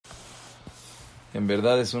En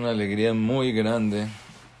verdad es una alegría muy grande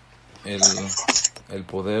el, el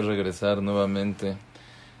poder regresar nuevamente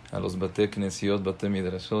a los Bate Knesiot, Bate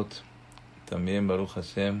Midrashot. También, Baruch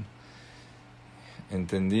Hashem,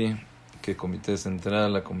 entendí que el Comité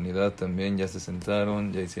Central, la comunidad también ya se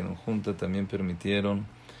sentaron, ya hicieron junta, también permitieron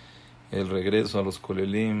el regreso a los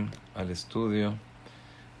Kolelim, al estudio.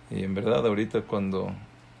 Y en verdad ahorita cuando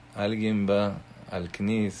alguien va al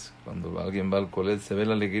Knis, cuando alguien va al Kolet, se ve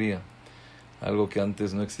la alegría. Algo que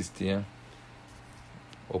antes no existía,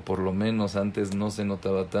 o por lo menos antes no se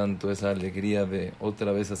notaba tanto, esa alegría de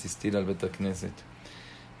otra vez asistir al Bet Knesset,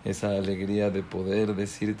 esa alegría de poder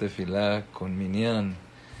decir tefilá con minyan,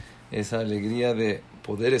 esa alegría de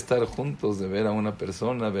poder estar juntos, de ver a una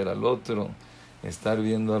persona, ver al otro, estar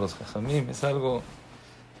viendo a los jajamim, es algo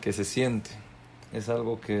que se siente, es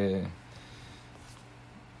algo que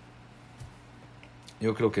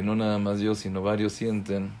yo creo que no nada más yo, sino varios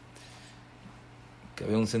sienten, que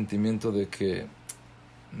había un sentimiento de que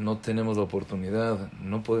no tenemos la oportunidad,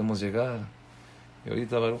 no podemos llegar. Y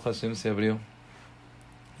ahorita Baruch Hashem se abrió.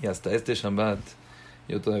 Y hasta este Shabbat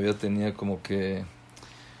yo todavía tenía como que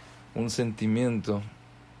un sentimiento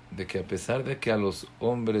de que a pesar de que a los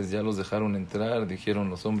hombres ya los dejaron entrar, dijeron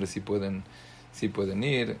los hombres sí pueden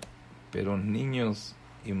ir, pero niños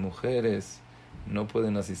y mujeres no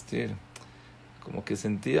pueden asistir. Como que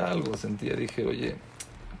sentía, dije, oye,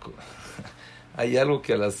 hay algo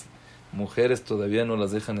que a las mujeres todavía no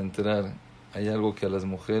las dejan entrar, hay algo que a las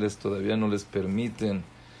mujeres todavía no les permiten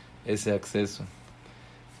ese acceso.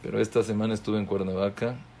 Pero esta semana estuve en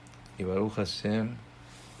Cuernavaca y Baruch Hashem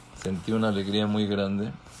sentí una alegría muy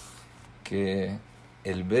grande que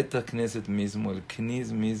el Bet Knesset mismo, el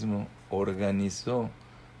Knis mismo, organizó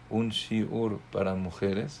un shiur para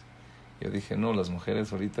mujeres. Yo dije, no, las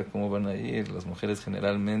mujeres ahorita ¿cómo van a ir? Las mujeres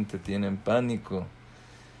generalmente tienen pánico.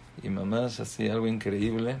 Y mamás, así algo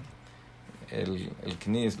increíble, el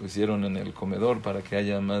knis lo hicieron en el comedor para que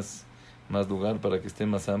haya más lugar, para que esté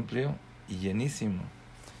más amplio y llenísimo.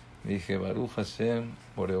 Dije, Baruch Hashem,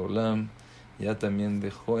 Boreolam ya también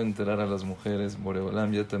dejó entrar a las mujeres,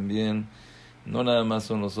 Boreolam ya también, no nada más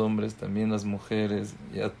son los hombres, también las mujeres,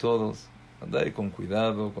 ya todos, andad ahí con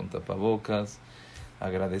cuidado, con tapabocas,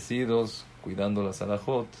 agradecidos, cuidando la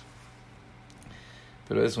salahot.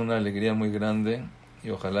 Pero es una alegría muy grande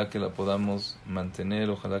y ojalá que la podamos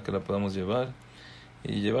mantener, ojalá que la podamos llevar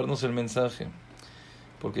y llevarnos el mensaje,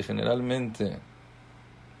 porque generalmente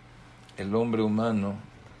el hombre humano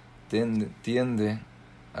tiende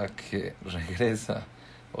a que regresa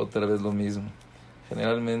otra vez lo mismo.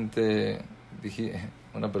 Generalmente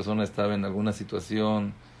una persona estaba en alguna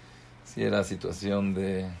situación, si era situación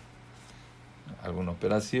de alguna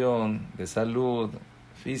operación, de salud,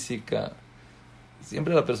 física,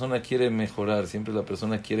 siempre la persona quiere mejorar, siempre la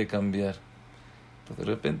persona quiere cambiar. Pero de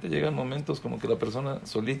repente llegan momentos como que la persona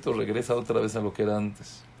solito regresa otra vez a lo que era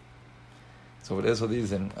antes. Sobre eso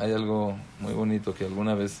dicen, hay algo muy bonito que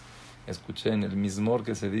alguna vez escuché en el Mizmor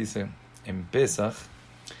que se dice, en Pesaj,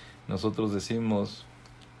 nosotros decimos,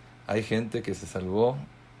 hay gente que se salvó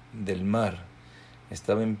del mar,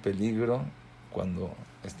 estaba en peligro cuando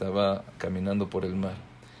estaba caminando por el mar.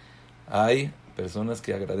 Hay personas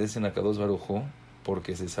que agradecen a Kadosh Baruj Hu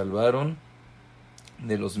porque se salvaron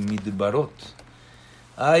de los midbarot.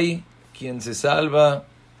 Hay quien se salva,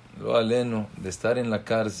 lo aleno, de estar en la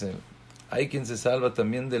cárcel. Hay quien se salva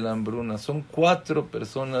también de la hambruna. Son 4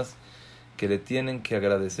 personas que le tienen que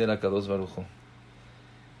agradecer a Kadosh Baruj Hu.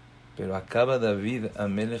 Pero acaba David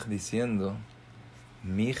Amelech diciendo,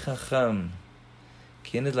 mi jajam,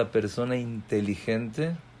 ¿quién es la persona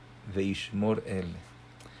inteligente? Veishmor el,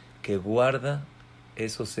 que guarda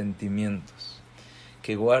esos sentimientos,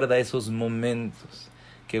 que guarda esos momentos,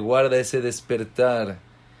 que guarda ese despertar,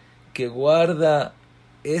 que guarda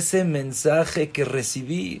ese mensaje que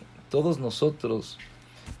recibí. Todos nosotros,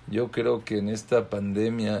 yo creo que en esta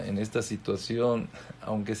pandemia, en esta situación,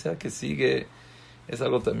 aunque sea que sigue, es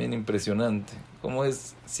algo también impresionante. Como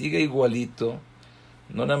sigue igualito,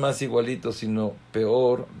 no nada más igualito, sino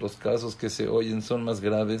peor, los casos que se oyen son más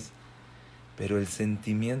graves, pero el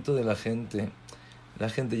sentimiento de la gente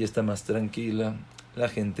ya está más tranquila, la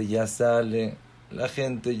gente ya sale, la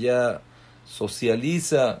gente ya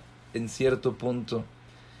socializa en cierto punto.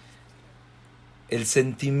 El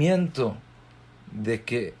sentimiento de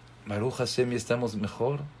que Baruch Hashem estamos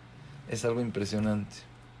mejor es algo impresionante.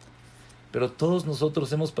 Pero todos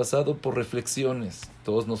nosotros hemos pasado por reflexiones,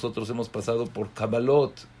 todos nosotros hemos pasado por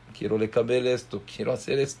Kabbalot, quiero lekabel esto, quiero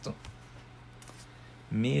hacer esto.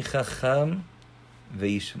 Mi jajam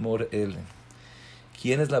veishmor el.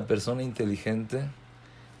 ¿Quién es la persona inteligente?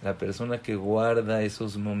 La persona que guarda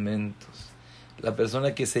esos momentos, la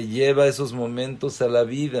persona que se lleva esos momentos a la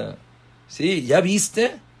vida. ¿Sí? ¿Ya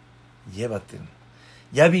viste? Llévatelo.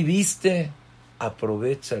 ¿Ya viviste?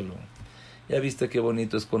 Aprovéchalo. ¿Ya viste qué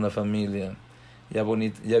bonito es con la familia?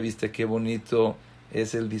 ¿Ya viste qué bonito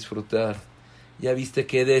es el disfrutar? ¿Ya viste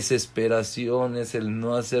qué desesperación es el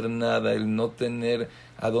no hacer nada, el no tener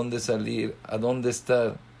a dónde salir, a dónde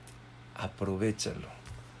estar? Aprovéchalo.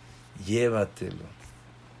 Llévatelo.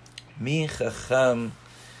 Mi jajam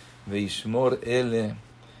veishmor ele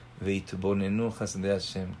veitbonenu hasde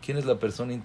Hashem. ¿Quién es la persona